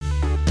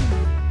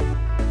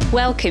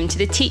Welcome to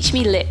the Teach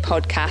Me Lit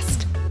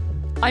podcast.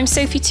 I'm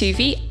Sophie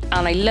Tuvey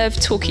and I love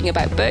talking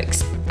about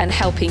books and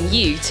helping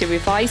you to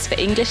revise for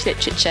English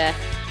literature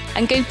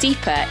and go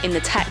deeper in the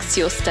texts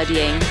you're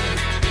studying.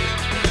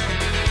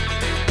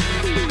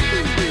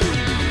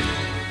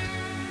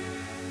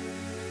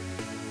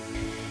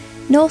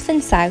 North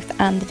and South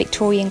and the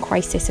Victorian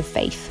Crisis of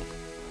Faith.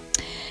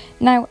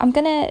 Now, I'm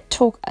going to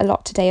talk a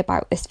lot today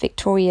about this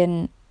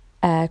Victorian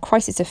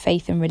crisis of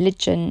faith and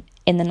religion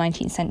in the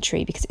 19th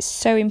century because it's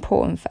so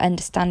important for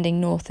understanding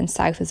North and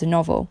South as a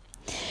novel.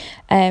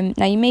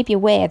 Now, you may be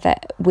aware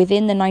that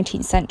within the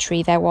 19th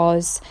century there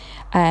was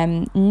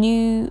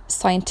new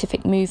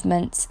scientific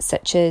movements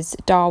such as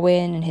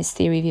Darwin and his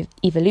theory of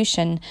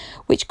evolution,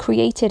 which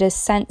created a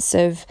sense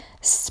of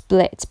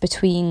split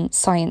between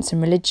science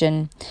and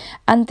religion.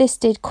 And this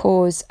did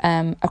cause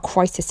a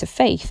crisis of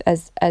faith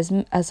as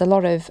a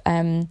lot of,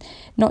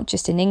 not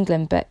just in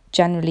England, but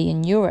generally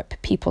in Europe,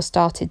 people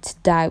started to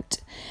doubt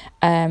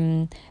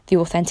the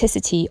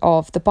authenticity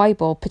of the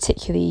Bible,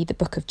 particularly the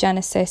book of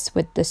Genesis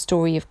with the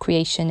story of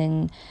creation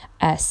in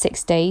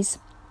 6 days.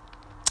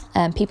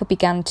 People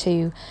began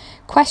to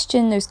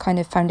question those kind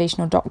of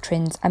foundational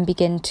doctrines and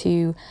begin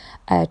to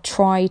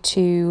try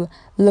to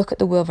look at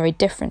the world very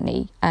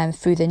differently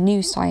through the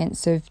new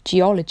science of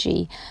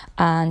geology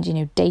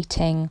and,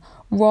 dating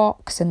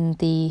rocks and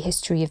the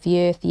history of the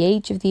earth, the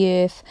age of the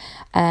earth,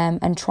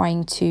 and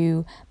trying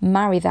to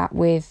marry that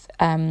with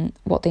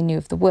what they knew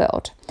of the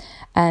world,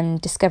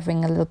 and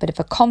discovering a little bit of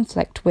a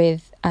conflict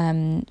with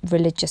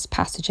religious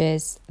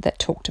passages that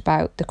talked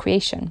about the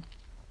creation.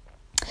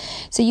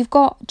 So you've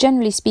got,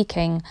 generally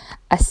speaking,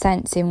 a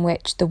sense in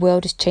which the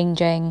world is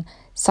changing,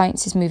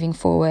 science is moving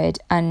forward,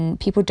 and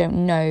people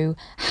don't know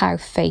how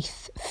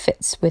faith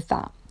fits with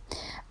that.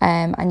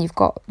 And you've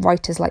got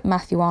writers like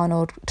Matthew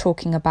Arnold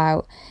talking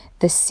about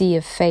the sea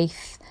of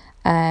faith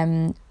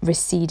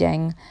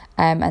receding,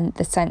 and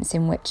the sense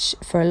in which,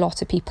 for a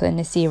lot of people in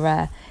this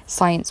era,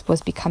 science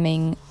was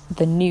becoming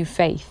the new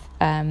faith,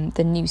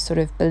 the new sort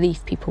of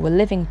belief people were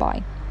living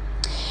by.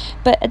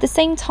 But at the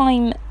same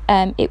time,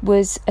 it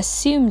was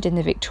assumed in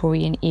the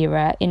Victorian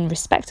era, in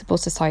respectable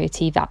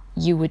society, that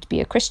you would be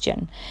a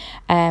Christian.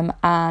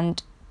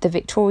 And the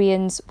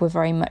Victorians were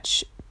very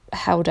much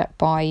held up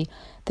by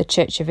the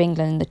Church of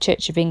England. The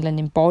Church of England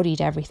embodied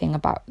everything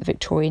about the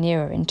Victorian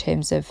era in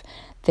terms of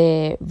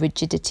their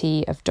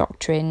rigidity of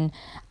doctrine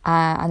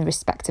and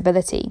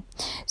respectability.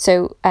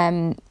 So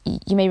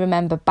you may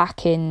remember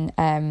back in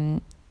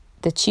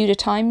the Tudor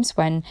times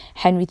when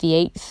Henry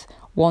VIII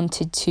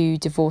wanted to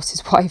divorce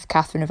his wife,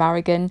 Catherine of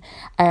Aragon,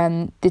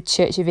 the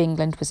Church of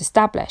England was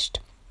established.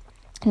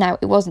 Now,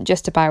 it wasn't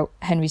just about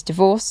Henry's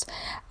divorce.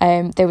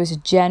 There was a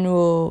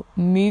general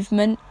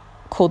movement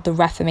called the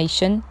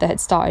Reformation that had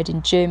started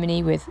in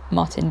Germany with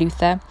Martin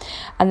Luther.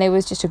 And there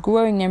was just a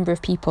growing number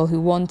of people who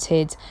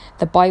wanted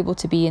the Bible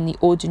to be in the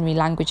ordinary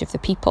language of the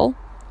people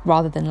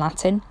rather than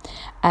Latin.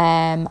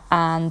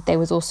 And there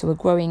was also a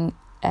growing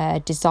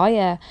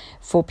desire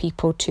for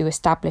people to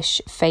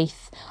establish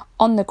faith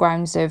on the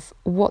grounds of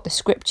what the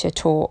scripture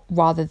taught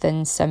rather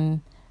than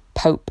some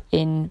pope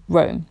in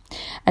Rome.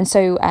 And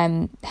so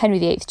Henry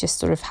VIII just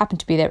sort of happened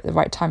to be there at the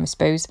right time, I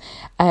suppose.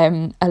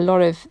 A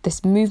lot of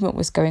this movement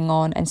was going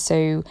on, and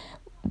so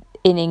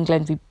in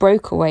England we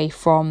broke away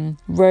from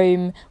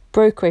Rome,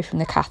 broke away from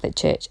the Catholic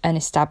Church and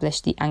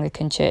established the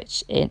Anglican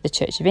Church in the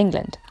Church of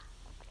England.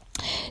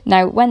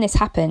 Now, when this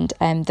happened,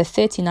 the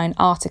 39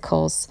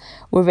 Articles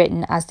were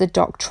written as the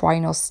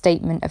doctrinal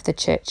statement of the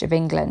Church of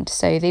England.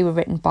 So they were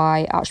written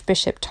by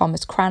Archbishop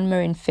Thomas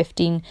Cranmer in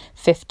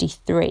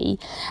 1553.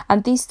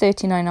 And these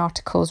 39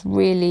 Articles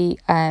really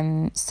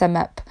sum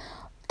up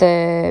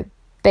the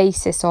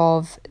basis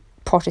of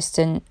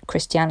Protestant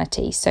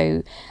Christianity.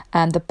 So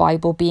the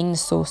Bible being the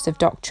source of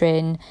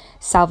doctrine,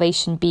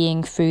 salvation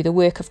being through the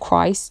work of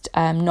Christ,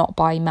 not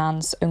by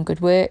man's own good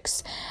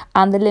works,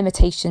 and the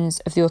limitations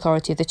of the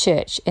authority of the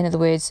church. In other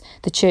words,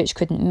 the church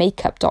couldn't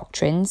make up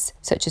doctrines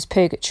such as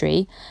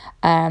purgatory,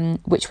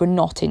 which were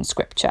not in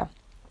scripture.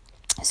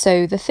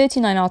 So the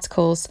 39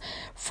 Articles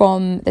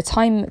from the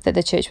time that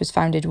the church was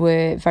founded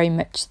were very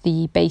much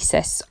the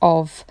basis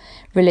of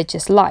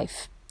religious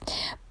life.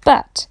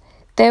 But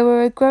there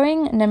were a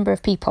growing number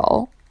of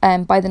people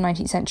by the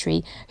 19th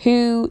century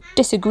who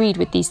disagreed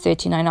with these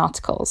 39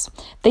 Articles.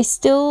 They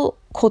still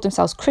called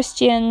themselves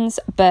Christians,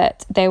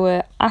 but there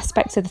were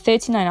aspects of the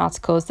 39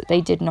 Articles that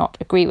they did not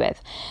agree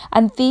with.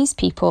 And these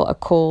people are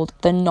called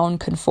the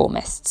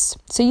nonconformists.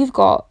 So you've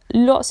got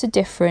lots of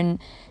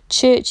different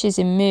churches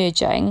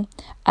emerging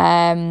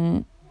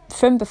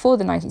from before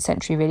the 19th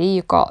century, really.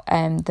 You've got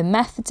the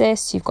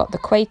Methodists, you've got the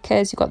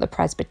Quakers, you've got the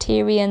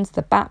Presbyterians,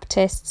 the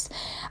Baptists,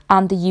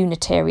 and the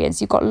Unitarians.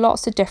 You've got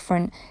lots of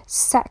different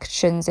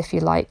sections, if you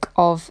like,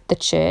 of the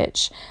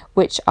church,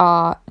 which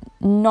are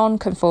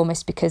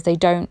non-conformist because they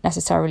don't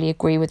necessarily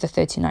agree with the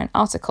 39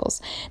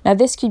 Articles. Now,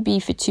 this could be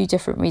for two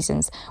different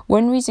reasons.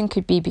 One reason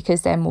could be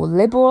because they're more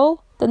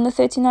liberal than the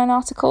 39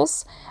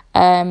 Articles,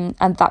 and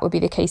that would be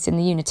the case in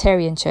the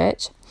Unitarian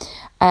Church.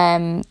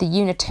 The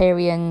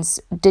Unitarians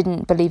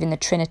didn't believe in the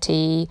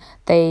Trinity.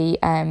 They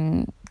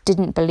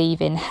didn't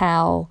believe in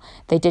hell.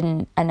 They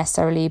didn't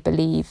necessarily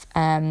believe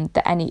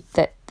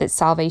that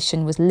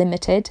salvation was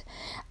limited.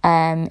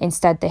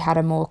 Instead, they had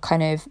a more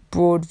kind of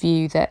broad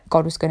view that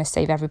God was going to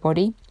save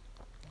everybody.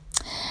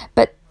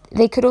 But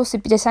they could also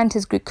be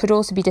dissenters could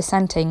also be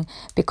dissenting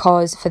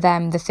because for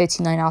them the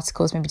 39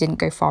 articles maybe didn't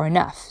go far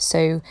enough.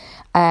 So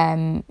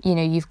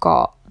you've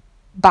got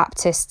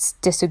Baptists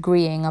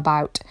disagreeing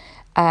about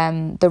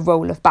the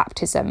role of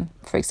baptism,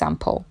 for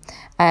example.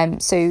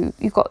 So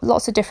you've got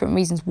lots of different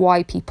reasons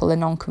why people are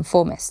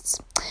nonconformists.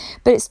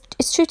 But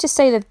it's true to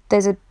say that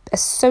there's a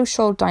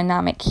social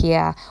dynamic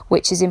here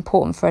which is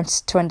important for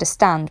us to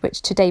understand,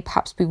 which today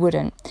perhaps we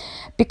wouldn't.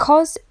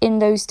 Because in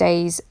those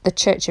days the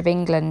Church of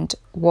England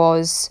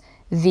was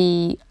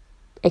the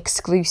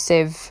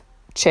exclusive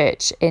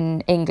church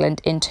in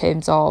England in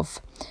terms of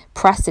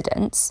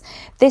precedence,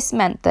 this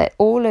meant that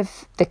all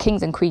of the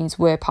kings and queens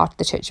were part of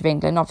the Church of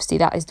England. Obviously,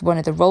 that is one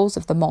of the roles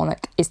of the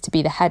monarch, is to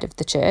be the head of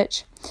the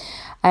church.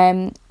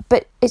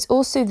 But it's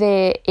also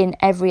there in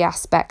every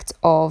aspect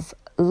of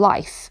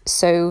life.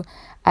 So,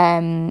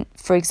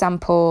 for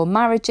example,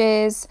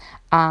 marriages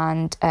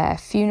and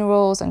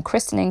funerals and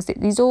christenings,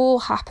 these all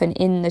happen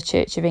in the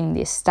Church of England,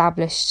 the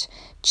established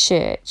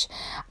church.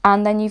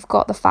 And then you've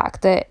got the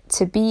fact that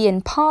to be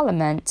in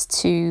Parliament,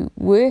 to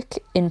work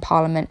in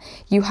Parliament,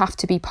 you have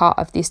to be part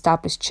of the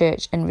established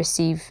church and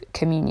receive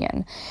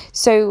communion.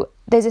 So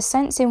there's a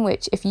sense in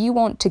which if you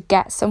want to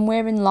get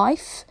somewhere in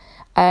life,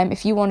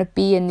 if you want to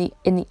be in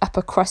the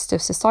upper crust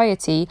of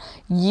society,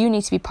 you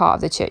need to be part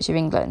of the Church of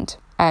England.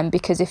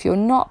 Because if you're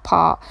not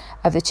part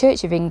of the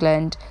Church of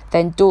England,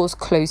 then doors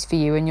close for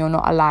you and you're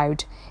not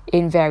allowed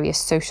in various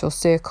social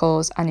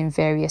circles and in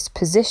various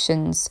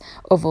positions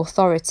of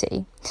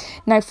authority.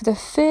 Now, for the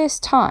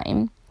first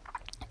time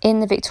in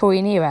the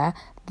Victorian era,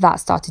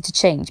 that started to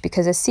change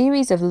because a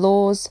series of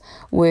laws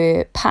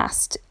were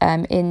passed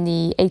in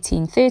the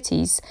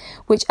 1830s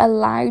which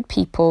allowed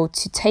people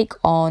to take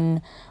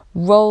on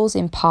roles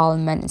in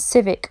Parliament and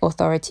civic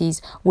authorities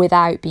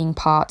without being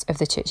part of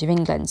the Church of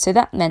England. So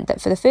that meant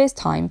that for the first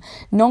time,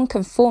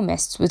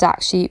 nonconformists were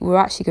actually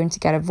going to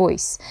get a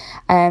voice.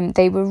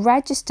 They were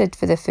registered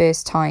for the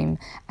first time.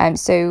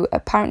 So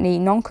apparently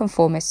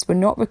nonconformists were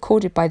not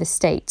recorded by the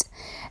state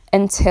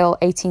until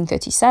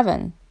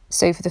 1837.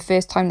 So for the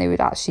first time, they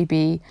would actually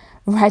be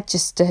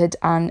registered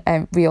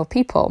and real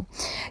people.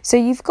 So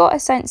you've got a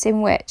sense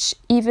in which,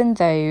 even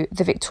though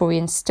the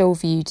Victorians still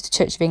viewed the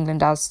Church of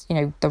England as,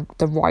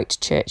 the right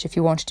church, if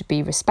you wanted to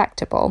be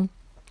respectable,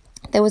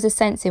 there was a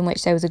sense in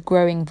which there was a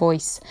growing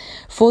voice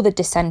for the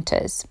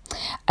dissenters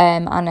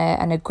and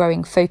a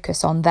growing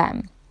focus on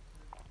them.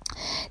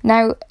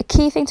 Now, a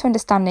key thing to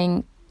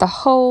understanding the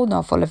whole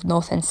novel of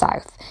North and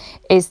South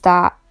is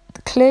that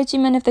the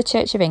clergymen of the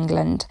Church of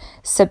England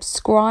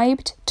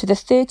subscribed to the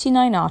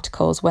 39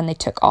 Articles when they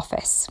took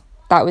office.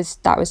 That was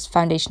a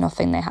foundational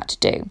thing they had to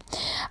do.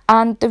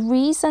 And the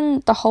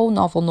reason the whole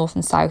novel, North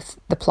and South,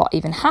 the plot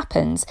even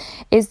happens,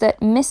 is that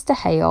Mr.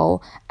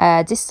 Hale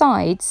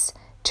decides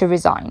to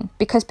resign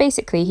because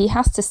basically he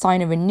has to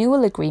sign a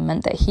renewal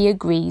agreement that he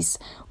agrees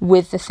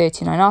with the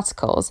 39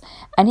 Articles,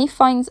 and he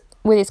finds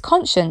with his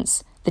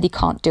conscience that he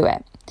can't do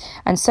it.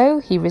 And so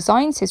he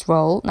resigns his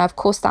role. Now, of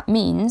course, that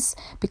means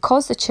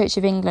because the Church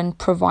of England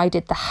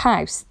provided the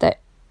house that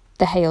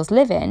the Hales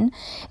live in,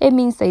 it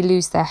means they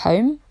lose their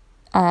home.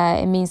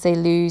 It means they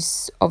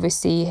lose,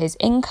 obviously, his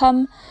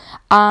income,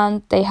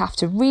 and they have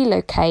to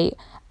relocate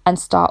and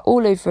start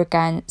all over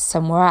again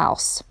somewhere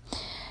else.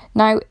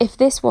 Now, if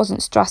this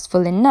wasn't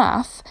stressful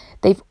enough,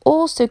 they've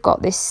also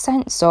got this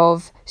sense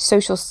of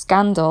social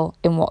scandal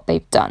in what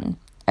they've done.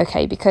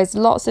 Okay, because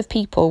lots of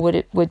people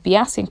would be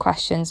asking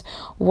questions,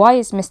 why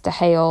has Mr.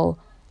 Hale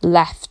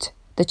left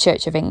the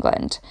Church of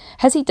England?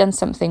 Has he done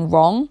something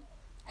wrong?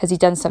 Has he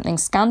done something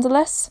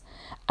scandalous?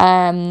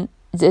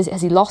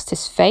 Has he lost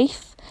his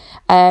faith?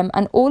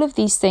 And all of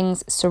these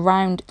things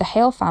surround the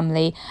Hale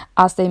family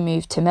as they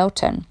move to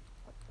Milton.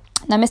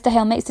 Now, Mr.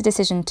 Hale makes the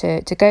decision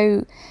to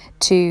go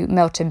to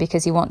Milton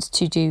because he wants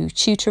to do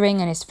tutoring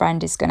and his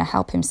friend is going to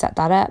help him set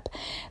that up.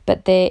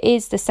 But there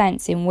is the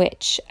sense in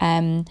which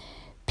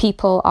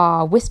people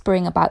are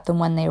whispering about them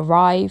when they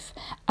arrive.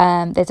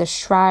 There's a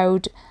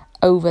shroud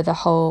over the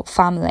whole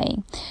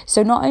family.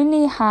 So not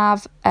only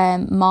have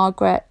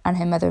Margaret and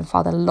her mother and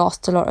father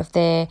lost a lot of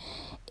their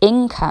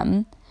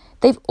income,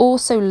 they've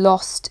also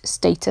lost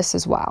status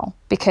as well,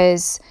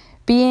 because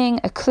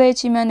being a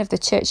clergyman of the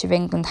Church of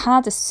England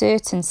had a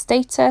certain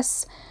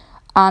status,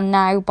 and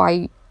now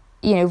by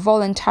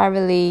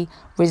voluntarily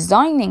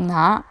resigning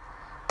that,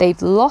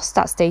 they've lost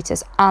that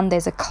status, and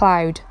there's a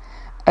cloud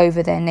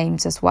over their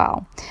names as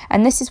well.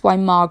 And this is why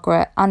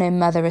Margaret and her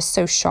mother are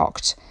so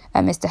shocked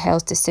at Mr.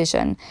 Hale's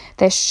decision.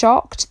 They're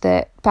shocked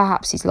that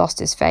perhaps he's lost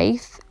his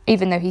faith,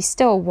 even though he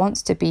still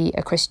wants to be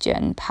a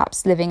Christian,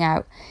 perhaps living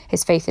out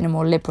his faith in a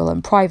more liberal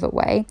and private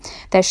way.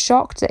 They're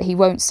shocked that he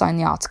won't sign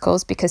the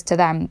Articles because to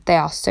them they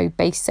are so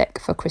basic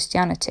for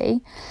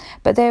Christianity.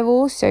 But they're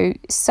also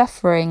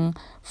suffering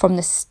from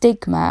the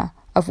stigma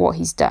of what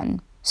he's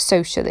done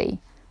socially.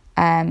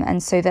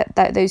 And so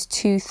that those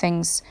two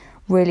things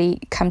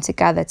really come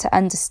together to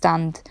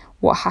understand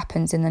what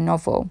happens in the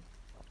novel.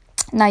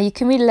 Now, you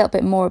can read a little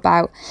bit more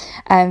about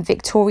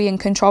Victorian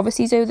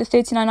controversies over the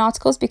 39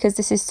 Articles, because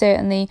this is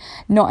certainly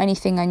not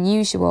anything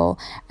unusual.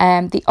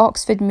 The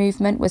Oxford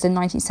movement was a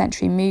 19th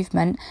century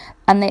movement,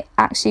 and they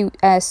actually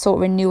sought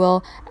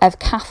renewal of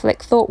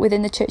Catholic thought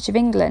within the Church of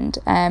England.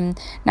 Now,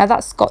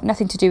 that's got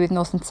nothing to do with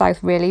North and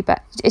South, really,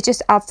 but it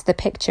just adds to the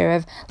picture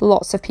of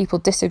lots of people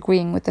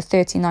disagreeing with the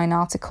 39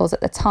 Articles at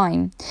the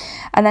time.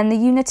 And then the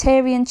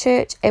Unitarian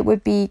Church, it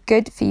would be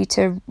good for you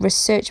to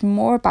research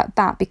more about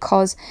that,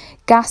 because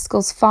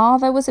Gaskell's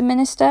father was a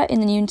minister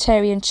in the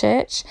Unitarian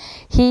Church.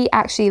 He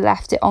actually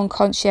left it on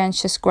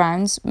conscientious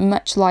grounds,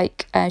 much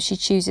like she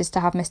chooses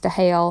to have Mr.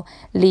 Hale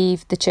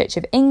leave the Church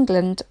of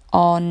England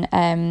on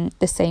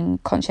the same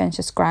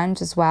conscientious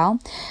grounds as well.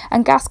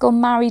 And Gaskell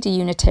married a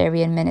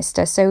Unitarian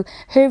minister, so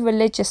her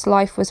religious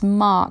life was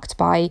marked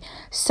by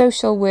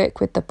social work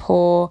with the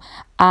poor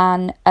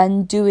and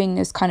undoing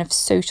those kind of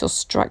social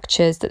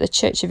structures that the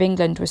Church of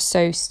England was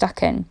so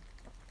stuck in.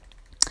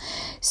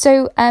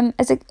 So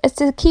as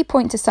a key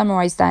point to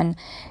summarise then,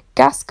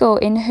 Gaskell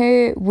in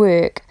her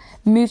work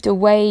moved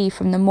away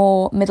from the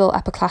more middle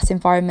upper class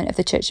environment of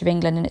the Church of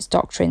England and its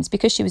doctrines.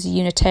 Because she was a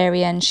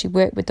Unitarian, she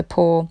worked with the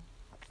poor.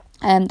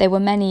 There were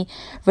many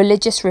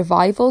religious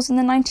revivals in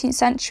the 19th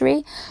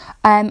century,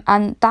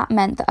 and that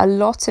meant that a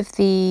lot of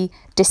the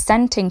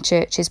dissenting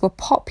churches were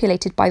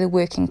populated by the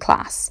working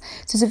class.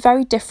 So it's a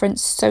very different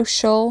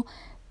social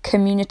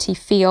community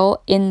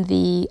feel in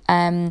the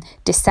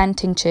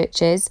dissenting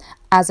churches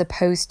as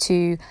opposed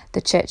to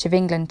the Church of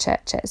England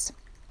churches.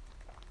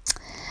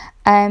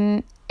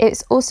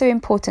 It's also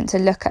important to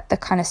look at the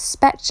kind of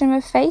spectrum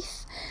of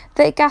faith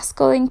that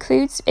Gaskell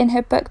includes in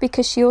her book,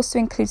 because she also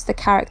includes the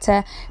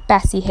character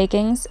Bessie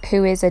Higgins,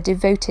 who is a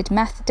devoted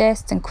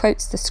Methodist and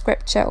quotes the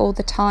scripture all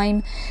the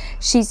time.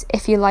 She's,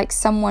 if you like,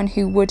 someone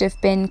who would have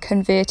been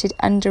converted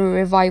under a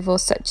revival,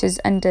 such as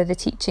under the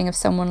teaching of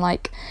someone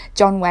like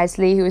John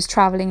Wesley, who was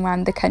travelling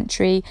around the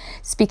country,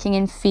 speaking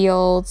in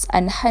fields,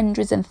 and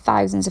hundreds and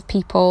thousands of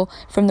people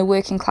from the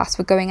working class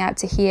were going out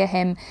to hear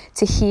him,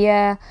 to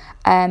hear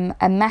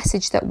a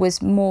message that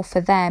was more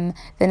for them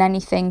than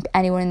anything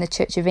anyone in the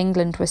Church of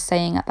England was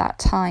saying at that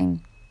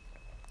time.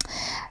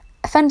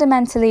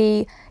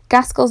 Fundamentally,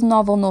 Gaskell's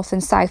novel North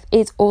and South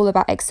is all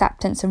about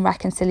acceptance and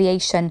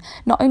reconciliation,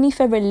 not only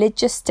for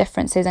religious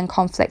differences and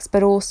conflicts,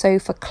 but also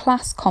for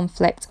class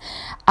conflict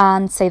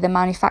and, say, the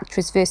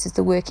manufacturers versus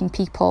the working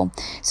people.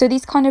 So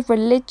these kind of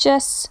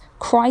religious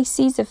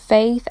crises of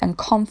faith and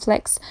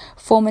conflicts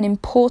form an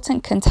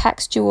important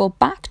contextual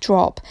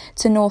backdrop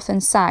to North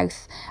and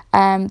South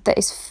that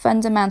is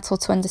fundamental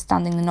to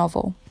understanding the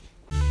novel.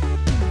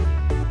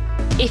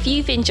 If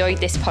you've enjoyed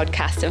this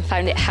podcast and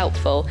found it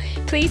helpful,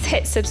 please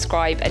hit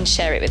subscribe and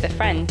share it with a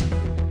friend.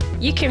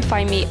 You can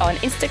find me on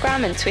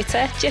Instagram and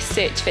Twitter, just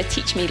search for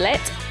Teach Me Lit.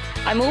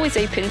 I'm always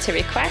open to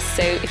requests,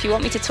 so if you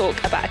want me to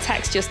talk about a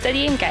text you're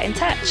studying, get in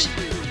touch.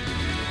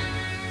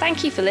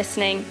 Thank you for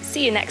listening.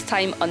 See you next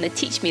time on the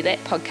Teach Me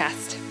Lit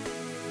podcast.